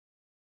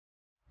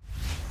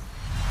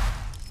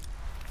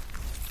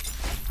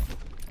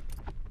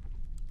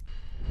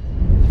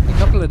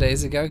couple of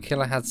days ago,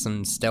 Killa had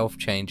some stealth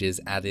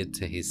changes added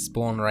to his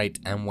spawn rate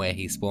and where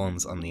he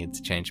spawns on the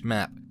interchange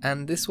map.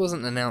 And this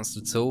wasn't announced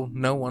at all,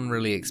 no one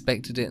really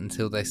expected it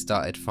until they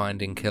started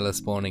finding Killa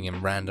spawning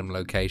in random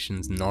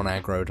locations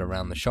non-aggroed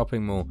around the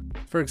shopping mall.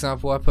 For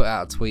example, I put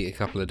out a tweet a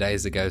couple of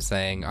days ago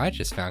saying, I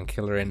just found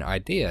Killa in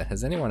Idea,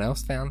 has anyone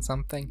else found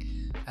something?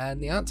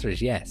 And the answer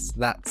is yes.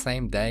 That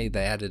same day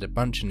they added a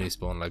bunch of new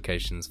spawn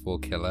locations for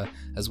Killa,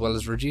 as well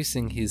as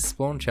reducing his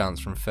spawn chance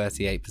from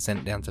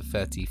 38% down to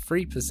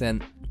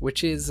 33%,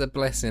 which is a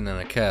blessing and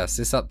a curse.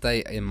 This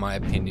update, in my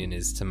opinion,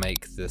 is to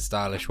make the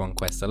Stylish 1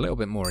 quest a little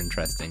bit more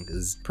interesting,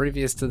 because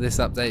previous to this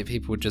update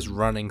people were just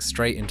running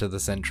straight into the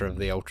centre of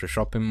the Ultra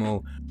shopping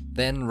mall,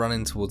 then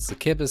running towards the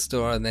KIBA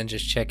store and then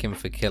just checking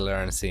for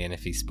Killa and seeing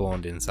if he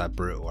spawned inside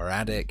Brutal or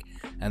Attic,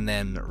 and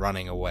then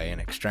running away and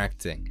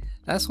extracting.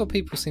 That's what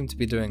people seem to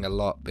be doing a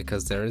lot,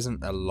 because there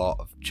isn't a lot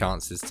of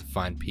chances to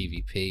find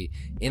PvP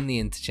in the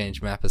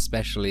interchange map,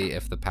 especially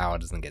if the power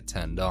doesn't get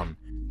turned on.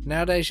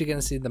 Nowadays you're going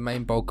to see the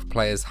main bulk of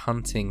players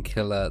hunting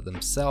Killa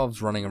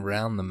themselves, running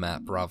around the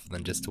map rather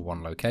than just to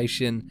one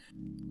location,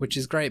 which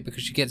is great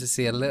because you get to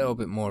see a little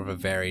bit more of a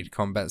varied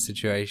combat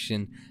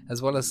situation,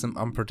 as well as some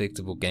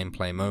unpredictable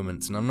gameplay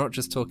moments, and I'm not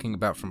just talking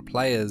about from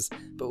players,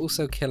 but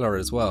also Killa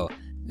as well.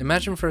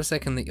 Imagine for a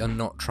second that you're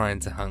not trying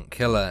to hunt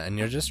Killa and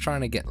you're just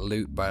trying to get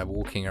loot by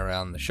walking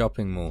around the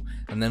shopping mall,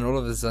 and then all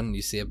of a sudden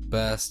you see a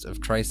burst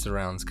of tracer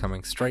rounds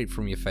coming straight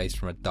from your face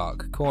from a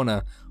dark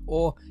corner,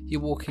 or you're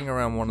walking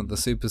around one of the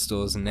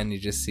superstores and then you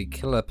just see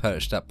Killa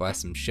perched up by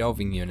some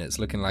shelving units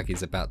looking like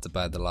he's about to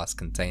buy the last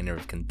container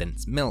of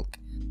condensed milk.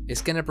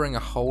 It's going to bring a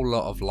whole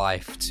lot of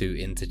life to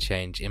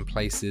interchange in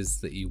places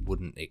that you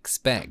wouldn't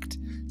expect.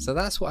 So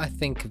that's what I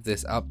think of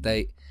this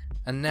update.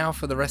 And now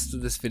for the rest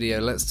of this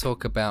video, let's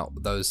talk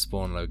about those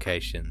spawn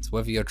locations.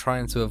 Whether you're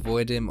trying to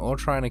avoid him or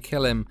trying to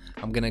kill him,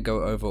 I'm going to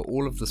go over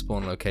all of the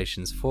spawn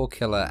locations for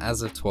Killa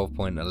as of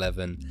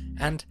 12.11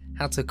 and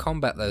how to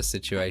combat those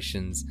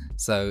situations.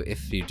 So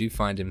if you do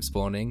find him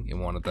spawning in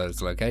one of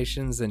those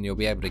locations, then you'll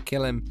be able to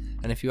kill him,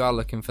 and if you are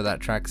looking for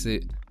that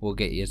tracksuit, we'll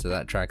get you to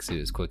that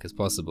tracksuit as quick as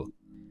possible.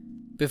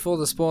 Before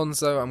the spawns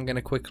though, I'm going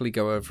to quickly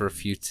go over a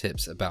few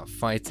tips about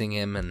fighting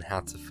him and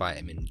how to fight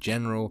him in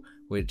general,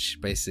 which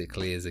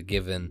basically is a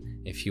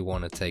given if you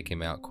want to take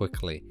him out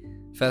quickly.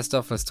 First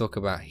off, let's talk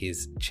about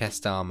his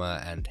chest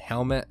armor and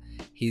helmet.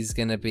 He's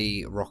going to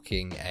be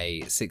rocking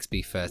a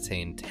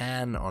 6B13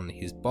 tan on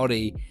his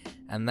body,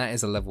 and that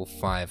is a level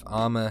 5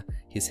 armor.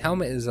 His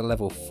helmet is a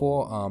level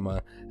 4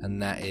 armor,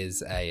 and that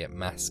is a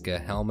masker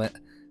helmet.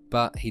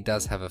 But he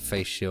does have a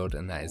face shield,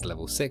 and that is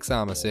level 6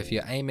 armor, so if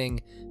you're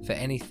aiming for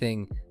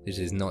anything that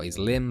is not his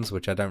limbs,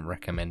 which I don't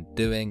recommend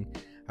doing,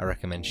 I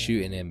recommend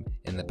shooting him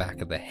in the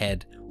back of the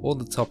head or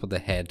the top of the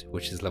head,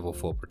 which is level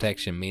 4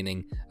 protection,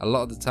 meaning a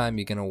lot of the time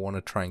you're going to want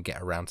to try and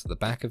get around to the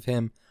back of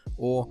him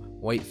or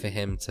wait for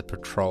him to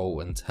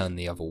patrol and turn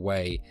the other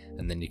way,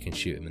 and then you can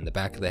shoot him in the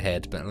back of the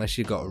head. But unless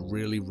you've got a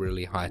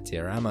really high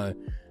tier ammo,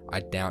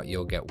 I doubt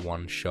you'll get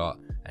one shot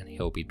and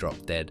he'll be drop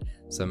dead.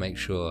 So make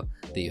sure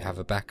that you have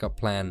a backup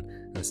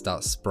plan and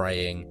start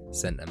spraying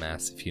center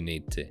mass if you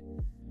need to.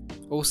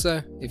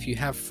 Also, if you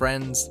have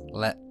friends,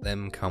 let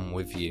them come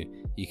with you.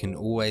 You can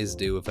always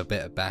do with a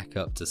bit of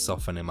backup to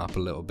soften him up a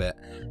little bit,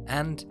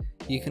 and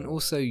you can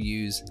also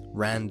use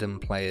random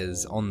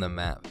players on the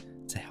map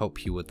to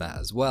help you with that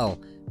as well,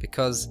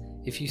 because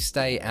if you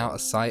stay out of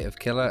sight of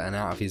Killa and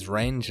out of his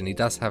range, and he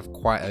does have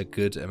quite a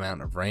good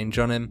amount of range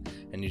on him,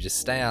 and you just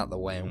stay out of the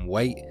way and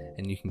wait,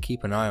 and you can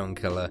keep an eye on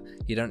Killa,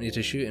 you don't need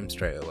to shoot him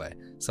straight away.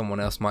 Someone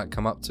else might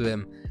come up to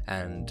him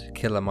and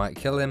Killa might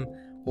kill him,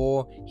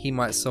 or he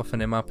might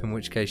soften him up, in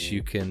which case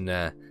you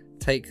can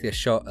take the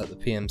shot at the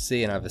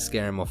PMC and either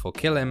scare him off or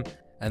kill him,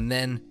 and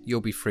then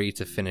you'll be free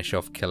to finish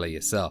off Killa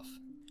yourself.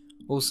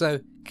 Also,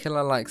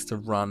 Killa likes to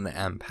run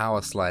and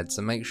power slide,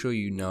 so make sure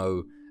you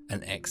know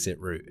an exit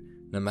route.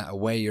 No matter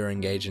where you're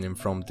engaging him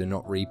from, do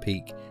not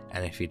re-peek,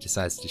 and if he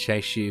decides to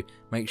chase you,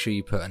 make sure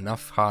you put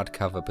enough hard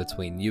cover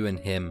between you and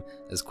him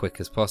as quick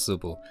as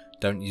possible.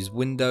 Don't use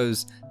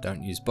windows,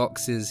 don't use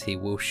boxes, he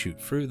will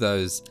shoot through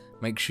those.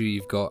 Make sure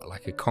you've got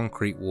like a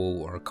concrete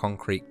wall or a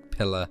concrete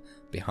pillar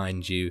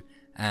behind you,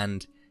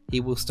 and he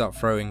will start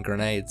throwing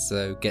grenades,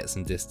 so get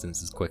some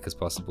distance as quick as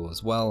possible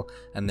as well,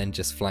 and then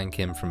just flank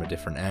him from a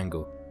different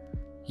angle.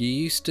 You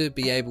used to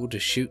be able to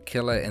shoot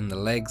Killa in the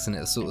legs and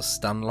it'll sort of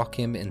stun lock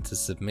him into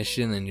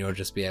submission, and you'll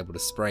just be able to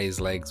spray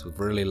his legs with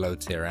really low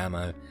tier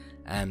ammo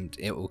and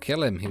it will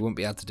kill him. He won't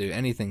be able to do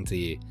anything to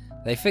you.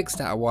 They fixed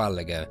that a while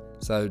ago,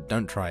 so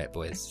don't try it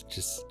boys,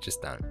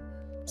 just don't.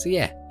 So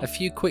yeah, a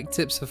few quick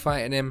tips for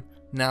fighting him.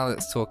 Now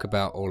let's talk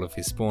about all of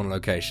his spawn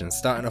locations,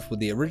 starting off with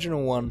the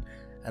original one,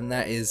 and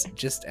that is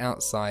just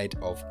outside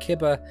of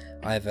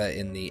KIBA, either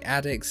in the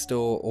Addict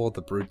store or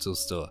the Brutal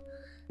store.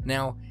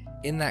 Now,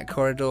 in that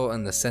corridor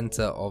and the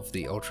center of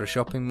the Ultra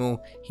shopping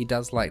mall, he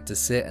does like to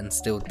sit, and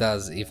still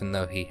does, even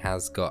though he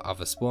has got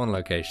other spawn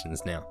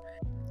locations now.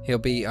 He'll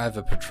be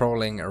either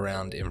patrolling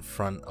around in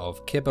front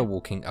of KIBA,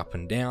 walking up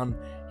and down.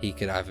 He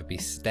could either be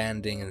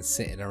standing and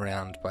sitting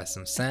around by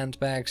some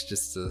sandbags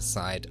just to the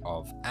side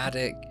of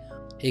Addict.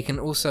 He can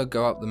also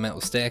go up the metal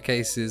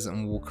staircases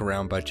and walk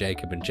around by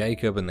Jacob and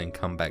Jacob and then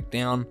come back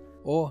down,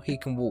 or he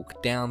can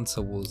walk down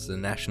towards the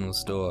National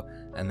Store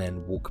and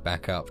then walk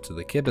back up to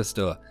the KIBA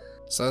store.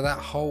 So that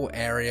whole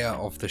area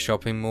of the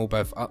shopping mall,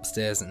 both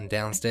upstairs and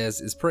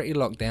downstairs, is pretty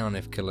locked down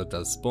if Killa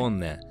does spawn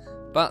there.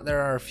 But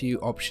there are a few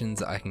options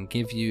that I can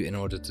give you in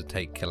order to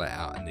take Killa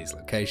out in these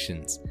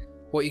locations.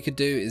 What you could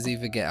do is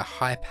either get a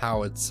high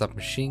powered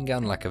submachine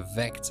gun like a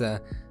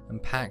Vector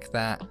and pack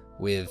that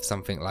with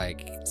something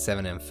like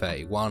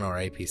 7M31 or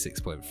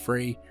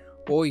AP6.3,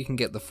 or you can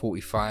get the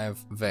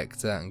 45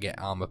 Vector and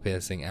get armor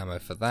piercing ammo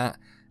for that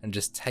and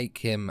just take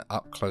him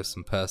up close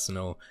and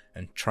personal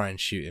and try and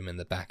shoot him in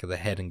the back of the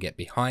head and get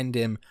behind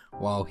him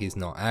while he's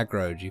not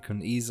aggroed. You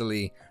can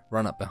easily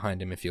run up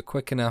behind him if you're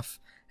quick enough,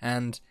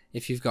 and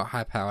if you've got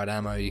high powered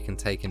ammo you can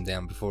take him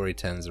down before he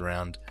turns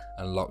around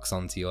and locks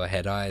onto your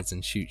head eyes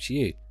and shoots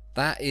you.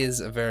 That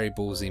is a very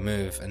ballsy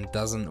move and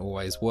doesn't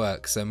always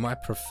work, so my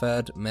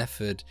preferred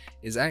method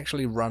is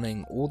actually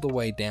running all the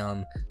way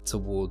down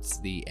towards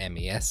the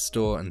MES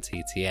store and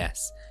TTS.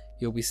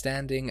 You'll be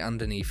standing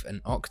underneath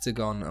an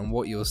octagon, and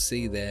what you'll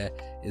see there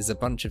is a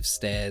bunch of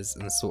stairs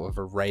and sort of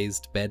a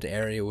raised bed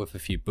area with a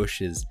few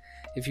bushes.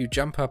 If you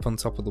jump up on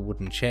top of the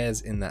wooden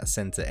chairs in that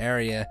center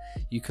area,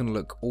 you can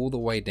look all the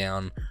way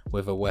down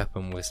with a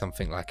weapon with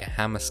something like a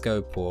hammer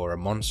scope or a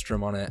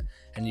monstrum on it,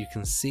 and you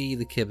can see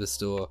the KIBA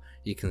store,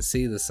 you can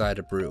see the side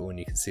of Brutal, and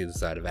you can see the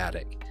side of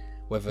Attic.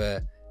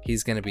 Whether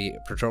he's going to be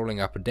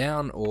patrolling up and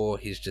down or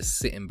he's just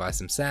sitting by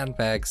some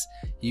sandbags,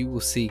 you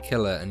will see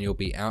Killa and you'll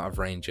be out of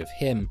range of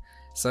him,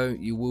 so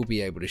you will be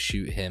able to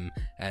shoot him.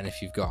 And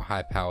if you've got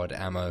high powered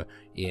ammo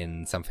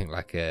in something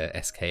like a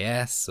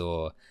SKS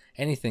or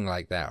anything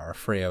like that, or a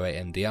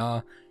 308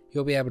 MDR,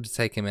 you'll be able to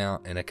take him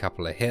out in a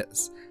couple of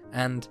hits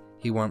and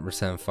he won't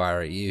return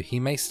fire at you. He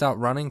may start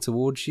running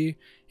towards you,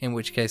 in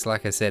which case,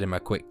 like I said in my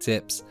quick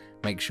tips,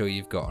 make sure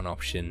you've got an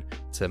option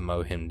to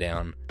mow him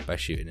down by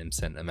shooting him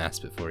center mass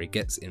before he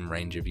gets in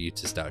range of you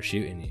to start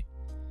shooting you.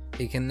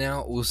 He can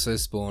now also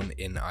spawn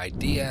in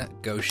Idea,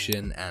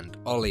 Goshan and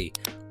Ollie.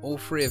 All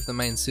three of the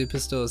main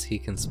superstores he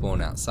can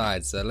spawn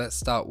outside, so let's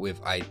start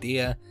with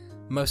Idea.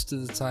 Most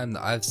of the time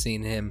that I've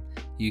seen him,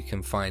 you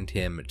can find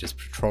him just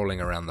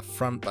patrolling around the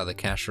front by the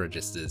cash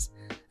registers,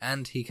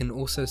 and he can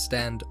also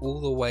stand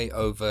all the way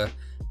over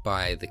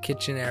by the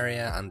kitchen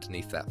area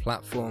underneath that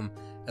platform,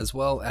 as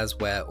well as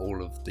where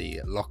all of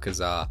the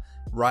lockers are,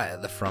 right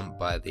at the front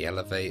by the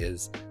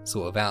elevators,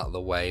 sort of out of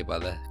the way by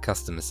the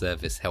customer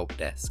service help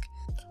desk.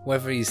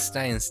 Whether he's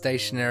staying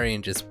stationary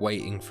and just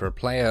waiting for a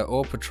player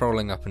or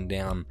patrolling up and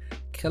down,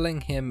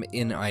 killing him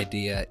in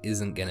Idea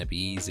isn't going to be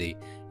easy.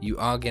 You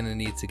are going to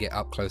need to get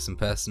up close and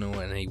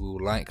personal, and he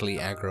will likely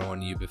aggro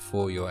on you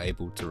before you're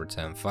able to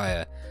return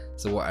fire.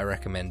 So what I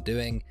recommend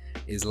doing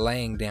is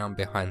laying down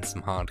behind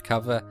some hard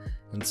cover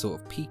and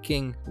sort of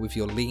peeking with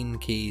your lean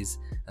keys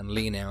and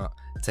lean out,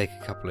 take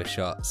a couple of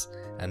shots,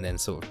 and then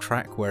sort of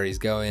track where he's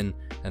going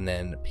and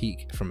then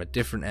peek from a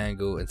different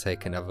angle and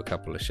take another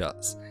couple of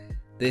shots.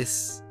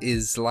 This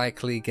is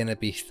likely going to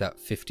be that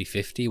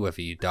 50-50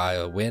 whether you die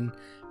or win,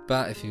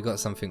 but if you've got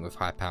something with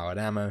high powered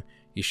ammo,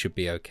 you should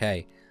be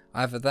okay.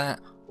 Either that,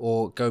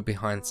 or go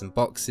behind some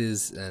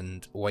boxes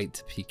and wait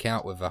to peek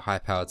out with a high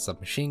powered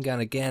submachine gun.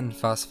 Again,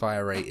 fast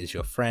fire rate is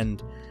your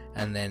friend,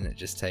 and then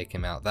just take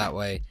him out that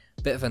way.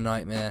 Bit of a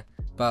nightmare,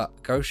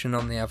 but Goshan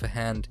on the other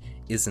hand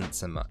isn't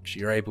so much.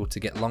 You're able to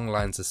get long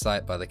lines of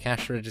sight by the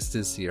cash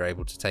registers, so you're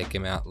able to take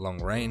him out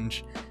long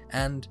range,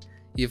 and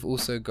you've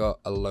also got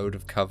a load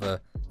of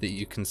cover that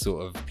you can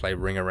sort of play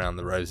ring around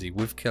the rosy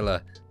with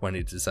Killa when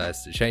he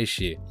decides to chase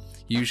you.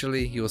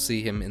 Usually you'll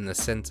see him in the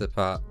center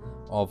part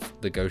of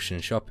the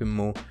Goshan shopping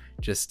mall,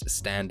 just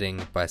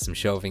standing by some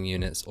shelving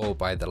units or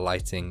by the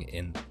lighting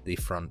in the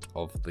front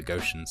of the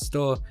Goshan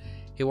store.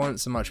 He won't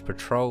so much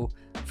patrol.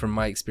 From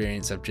my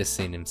experience, I've just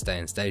seen him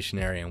staying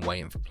stationary and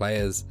waiting for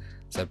players,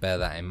 so bear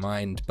that in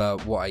mind.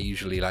 But what I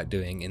usually like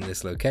doing in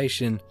this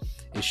location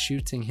is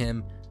shooting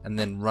him and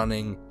then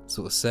running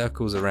sort of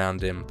circles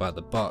around him by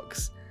the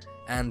box,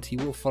 and he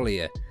will follow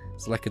you.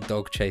 It's like a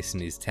dog chasing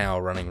his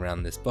tail running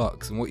around this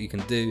box, and what you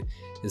can do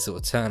is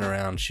sort of turn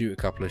around, shoot a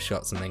couple of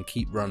shots, and then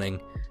keep running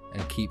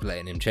and keep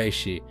letting him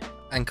chase you.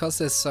 And because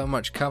there's so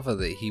much cover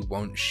that he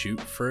won't shoot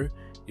through,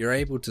 you're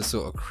able to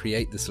sort of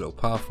create this little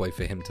pathway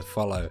for him to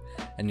follow,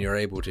 and you're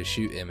able to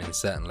shoot him in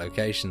certain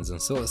locations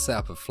and sort of set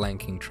up a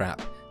flanking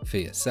trap for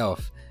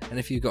yourself. And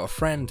if you've got a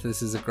friend,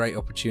 this is a great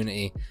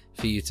opportunity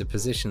for you to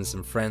position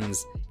some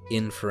friends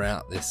in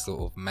throughout this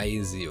sort of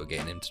maze that you're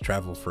getting him to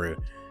travel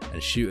through,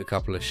 and shoot a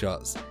couple of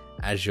shots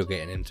as you're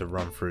getting him to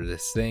run through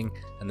this thing,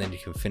 and then you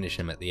can finish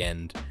him at the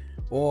end.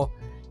 Or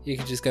you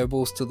can just go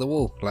balls to the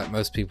wall like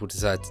most people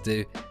decide to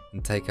do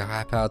and take a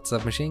high powered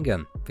submachine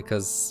gun,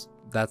 because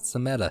that's the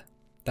meta.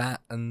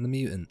 That and the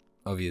mutant,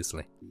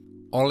 obviously.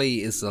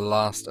 Ollie is the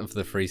last of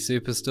the three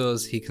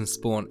superstores. He can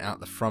spawn out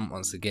the front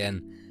once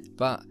again,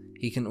 but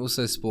he can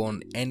also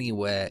spawn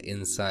anywhere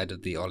inside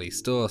of the Ollie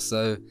store,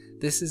 so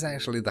this is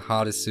actually the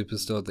hardest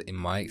superstore that in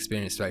my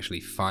experience to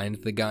actually find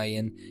the guy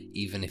in,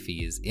 even if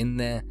he is in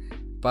there.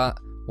 But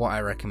what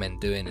I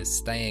recommend doing is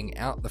staying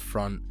out the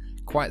front,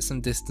 quite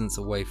some distance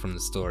away from the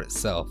store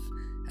itself,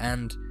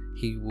 and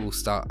he will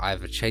start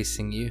either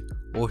chasing you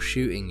or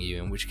shooting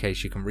you, in which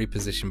case you can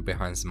reposition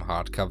behind some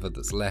hard cover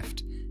that's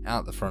left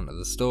out the front of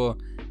the store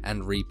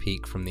and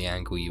re-peek from the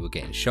angle you were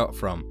getting shot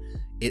from.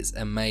 It's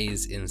a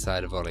maze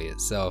inside of Ollie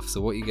itself,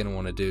 so what you're going to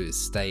want to do is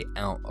stay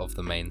out of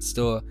the main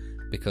store,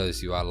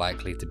 because you are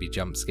likely to be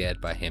jump scared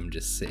by him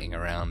just sitting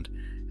around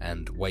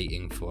and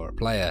waiting for a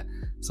player.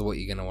 So what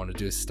you're going to want to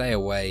do is stay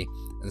away,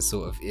 and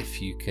sort of,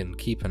 if you can,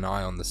 keep an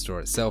eye on the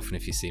store itself, and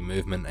if you see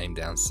movement, aim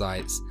down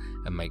sights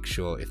and make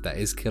sure if that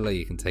is Killa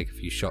you can take a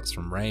few shots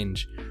from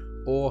range,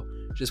 or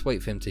just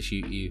wait for him to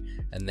shoot you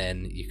and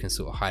then you can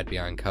sort of hide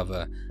behind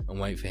cover and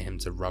wait for him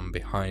to run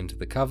behind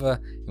the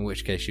cover, in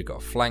which case you've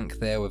got a flank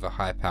there with a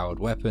high powered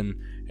weapon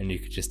and you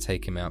could just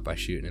take him out by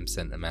shooting him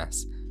center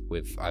mass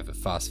with either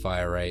fast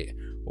fire rate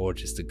or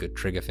just a good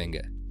trigger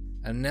finger.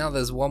 And now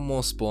there's one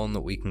more spawn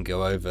that we can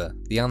go over,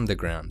 the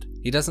underground.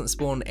 He doesn't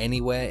spawn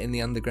anywhere in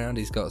the underground,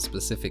 he's got a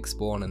specific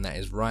spawn, and that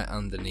is right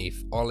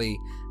underneath Ollie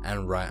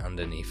and right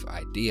underneath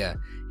Idea.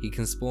 He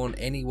can spawn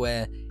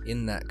anywhere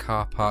in that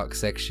car park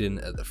section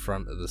at the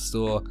front of the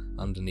store,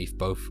 underneath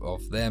both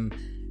of them,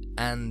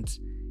 and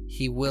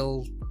he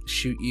will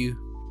shoot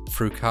you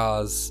through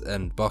cars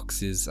and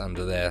boxes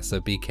under there, so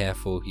be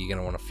careful. You're going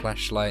to want a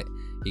flashlight,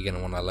 you're going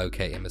to want to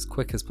locate him as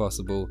quick as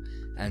possible,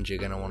 and you're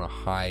going to want to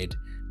hide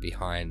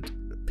behind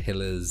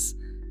pillars.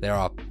 There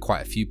are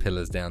quite a few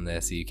pillars down there,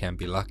 so you can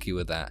be lucky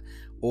with that,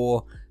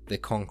 or the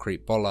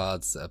concrete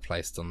bollards that are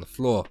placed on the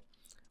floor.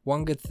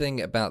 One good thing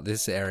about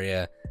this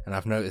area, and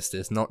I've noticed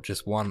this not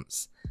just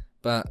once,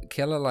 but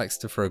Killa likes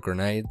to throw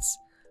grenades,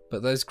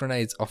 but those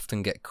grenades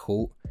often get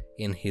caught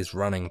in his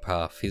running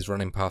path. His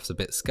running path's a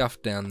bit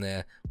scuffed down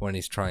there when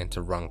he's trying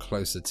to run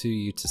closer to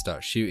you to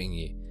start shooting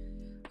you.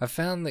 I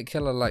found that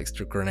Killa likes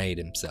to grenade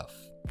himself.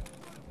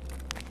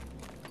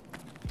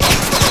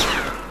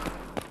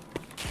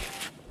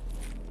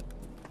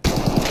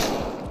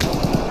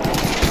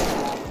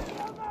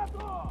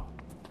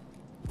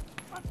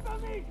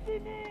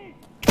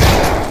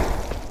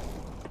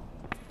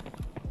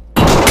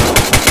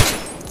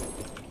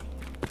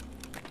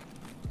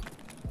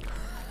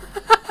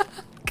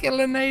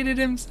 Killa naded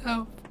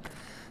himself.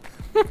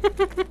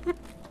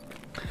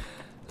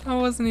 I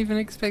wasn't even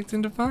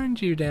expecting to find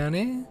you down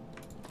here.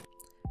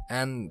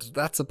 And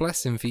that's a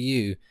blessing for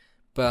you,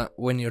 but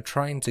when you're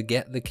trying to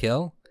get the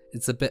kill,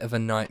 it's a bit of a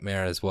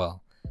nightmare as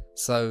well.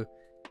 So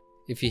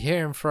if you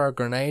hear him throw a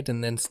grenade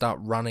and then start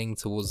running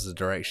towards the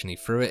direction he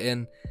threw it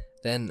in,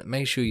 then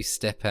make sure you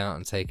step out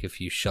and take a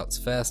few shots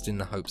first in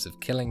the hopes of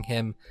killing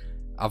him.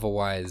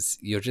 Otherwise,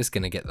 you're just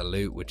going to get the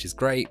loot, which is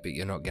great, but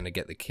you're not going to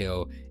get the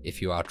kill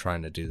if you are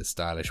trying to do the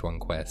Stylish 1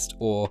 quest,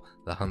 or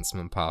the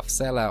Huntsman Path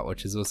Sellout,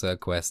 which is also a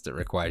quest that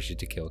requires you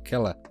to kill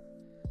Killa.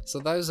 So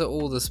those are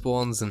all the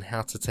spawns and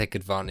how to take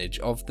advantage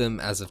of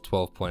them as of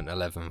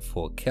 12.11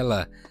 for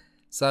Killa.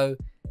 So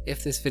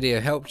if this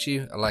video helped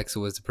you, a like's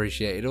always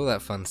appreciated, all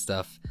that fun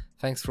stuff.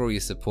 Thanks for all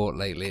your support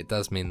lately, it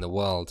does mean the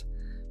world.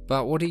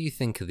 But what do you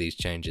think of these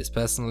changes?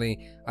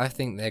 Personally, I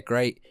think they're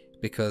great,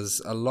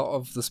 because a lot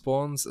of the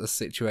spawns are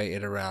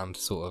situated around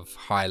sort of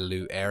high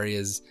loot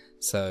areas,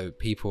 so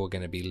people are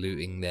going to be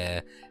looting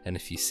there, and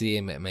if you see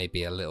them it may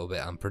be a little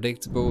bit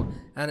unpredictable,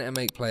 and it'll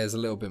make players a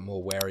little bit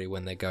more wary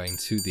when they're going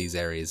to these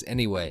areas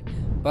anyway.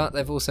 But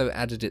they've also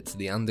added it to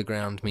the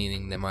underground,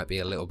 meaning there might be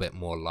a little bit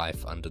more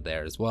life under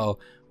there as well,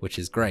 which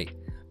is great.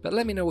 But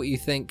let me know what you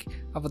think.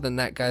 Other than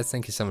that, guys,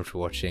 thank you so much for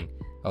watching.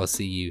 I'll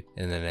see you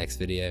in the next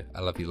video.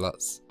 I love you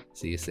lots.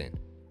 See you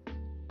soon.